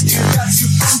 You've got to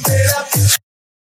pump it up.